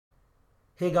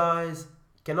Hey guys,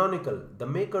 Canonical, the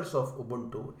makers of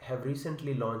Ubuntu, have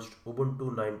recently launched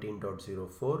Ubuntu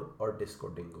 19.04 or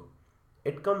Dingo.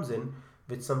 It comes in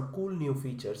with some cool new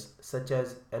features such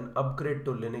as an upgrade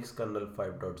to Linux kernel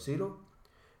 5.0,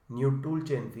 new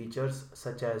toolchain features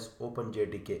such as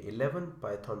OpenJDK 11,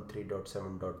 Python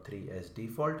 3.7.3 as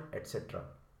default, etc.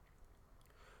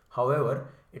 However,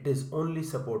 it is only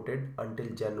supported until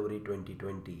January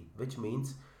 2020, which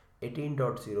means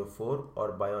 18.04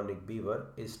 or Bionic Beaver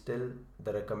is still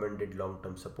the recommended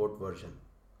long-term support version.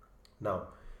 Now,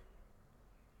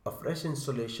 a fresh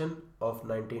installation of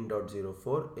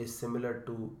 19.04 is similar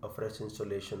to a fresh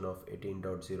installation of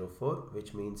 18.04,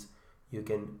 which means you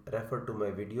can refer to my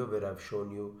video where I've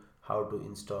shown you how to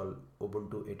install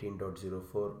Ubuntu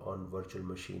 18.04 on virtual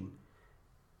machine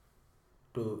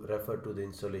to refer to the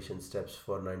installation steps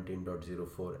for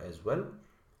 19.04 as well.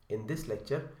 In this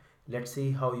lecture, let's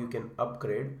see how you can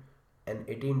upgrade an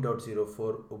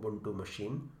 18.04 Ubuntu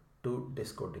machine to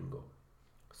Dingo.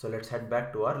 So let's head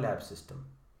back to our lab system.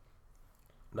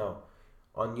 Now,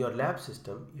 on your lab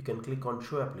system, you can click on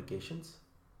Show Applications,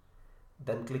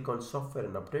 then click on Software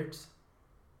and Updates,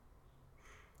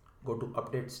 go to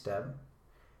Updates tab,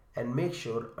 and make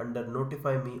sure under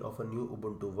Notify Me of a new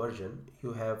Ubuntu version,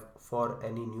 you have For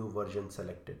Any New Version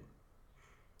selected.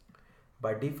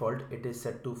 By default, it is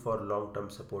set to for long-term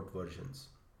support versions.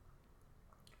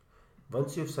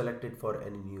 Once you've selected for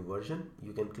any new version,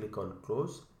 you can click on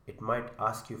Close. It might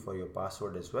ask you for your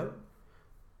password as well.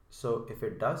 So if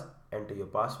it does, enter your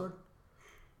password.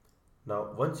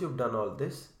 Now, once you've done all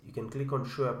this, you can click on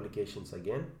Show Applications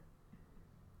again,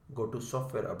 go to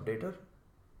Software Updater,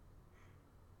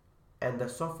 and the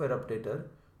Software Updater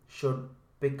should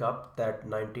pick up that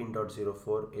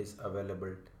 19.04 is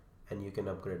available and you can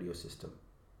upgrade your system.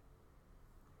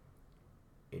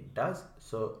 It does,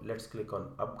 so let's click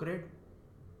on Upgrade.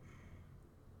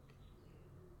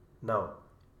 Now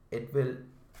it will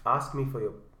ask me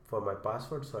for my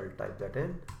password, so I'll type that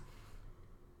in.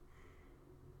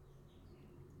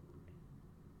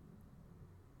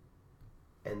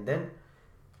 And then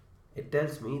it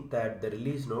tells me that the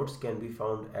release notes can be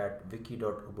found at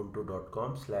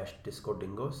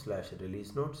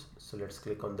wiki.ubuntu.com/discodingo/release notes. So let's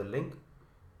click on the link.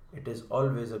 It is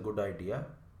always a good idea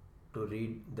to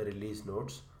read the release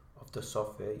notes of the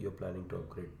software you're planning to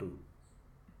upgrade to.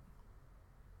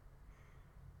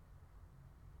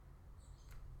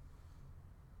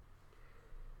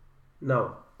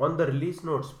 Now, on the release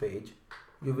notes page,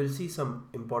 you will see some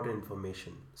important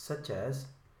information such as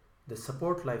the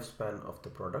support lifespan of the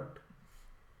product,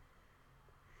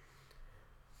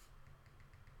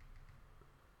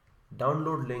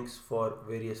 download links for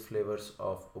various flavors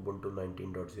of Ubuntu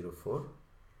 19.04,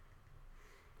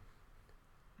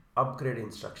 upgrade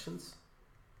instructions,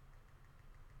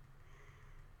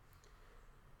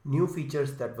 new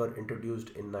features that were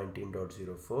introduced in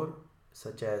 19.04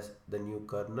 such as the new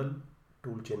kernel,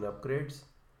 toolchain upgrades,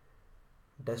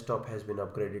 desktop has been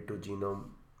upgraded to Genome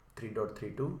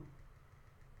 3.32,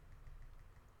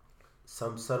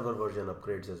 some server version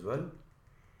upgrades as well.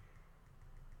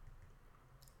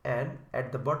 And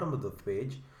at the bottom of the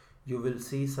page, you will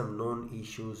see some known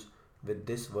issues with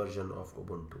this version of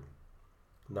Ubuntu.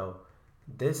 Now,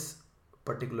 this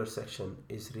particular section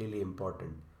is really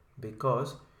important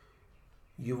because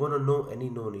you want to know any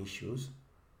known issues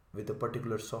with a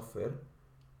particular software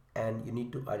and you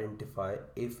need to identify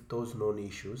if those known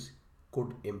issues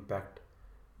could impact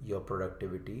your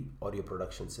productivity or your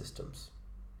production systems.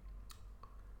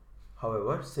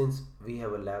 However, since we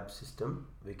have a lab system,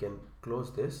 we can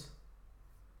close this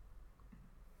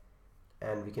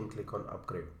and we can click on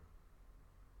Upgrade.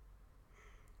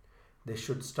 This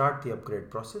should start the upgrade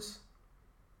process.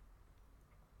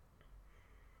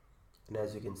 And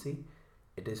as you can see,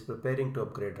 it is preparing to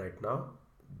upgrade right now.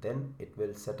 Then it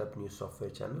will set up new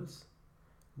software channels,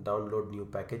 download new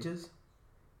packages,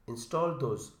 install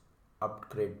those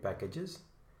upgrade packages,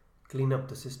 clean up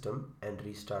the system and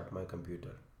restart my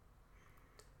computer.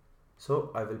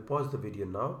 So I will pause the video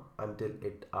now until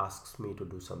it asks me to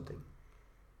do something.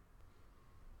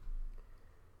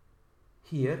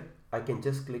 Here I can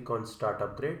just click on Start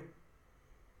Upgrade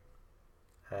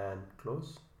and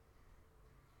close.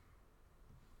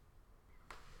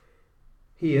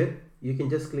 Here you can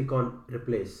just click on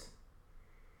Replace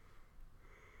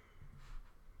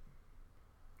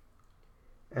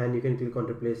and you can click on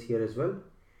Replace here as well.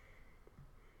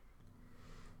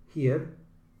 Here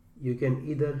you can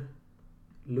either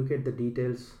look at the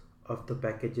details of the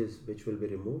packages which will be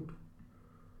removed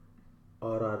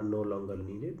or are no longer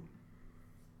needed,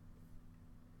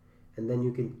 and then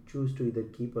you can choose to either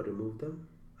keep or remove them.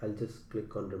 I'll just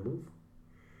click on Remove.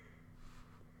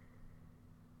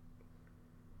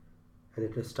 and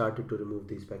it has started to remove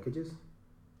these packages.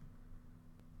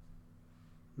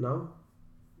 Now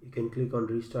you can click on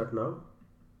restart now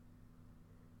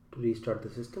to restart the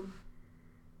system.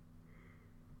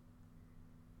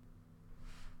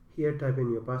 Here type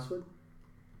in your password.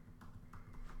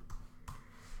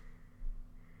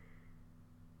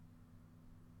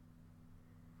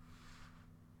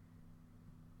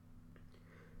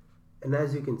 And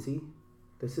as you can see,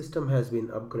 the system has been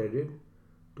upgraded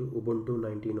to Ubuntu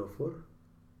 19.04.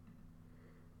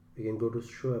 We can go to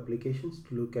show applications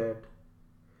to look at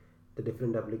the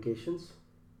different applications,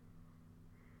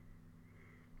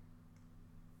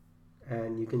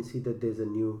 and you can see that there's a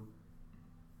new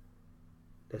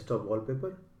desktop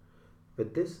wallpaper.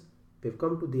 With this, we've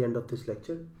come to the end of this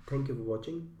lecture. Thank you for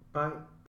watching. Bye.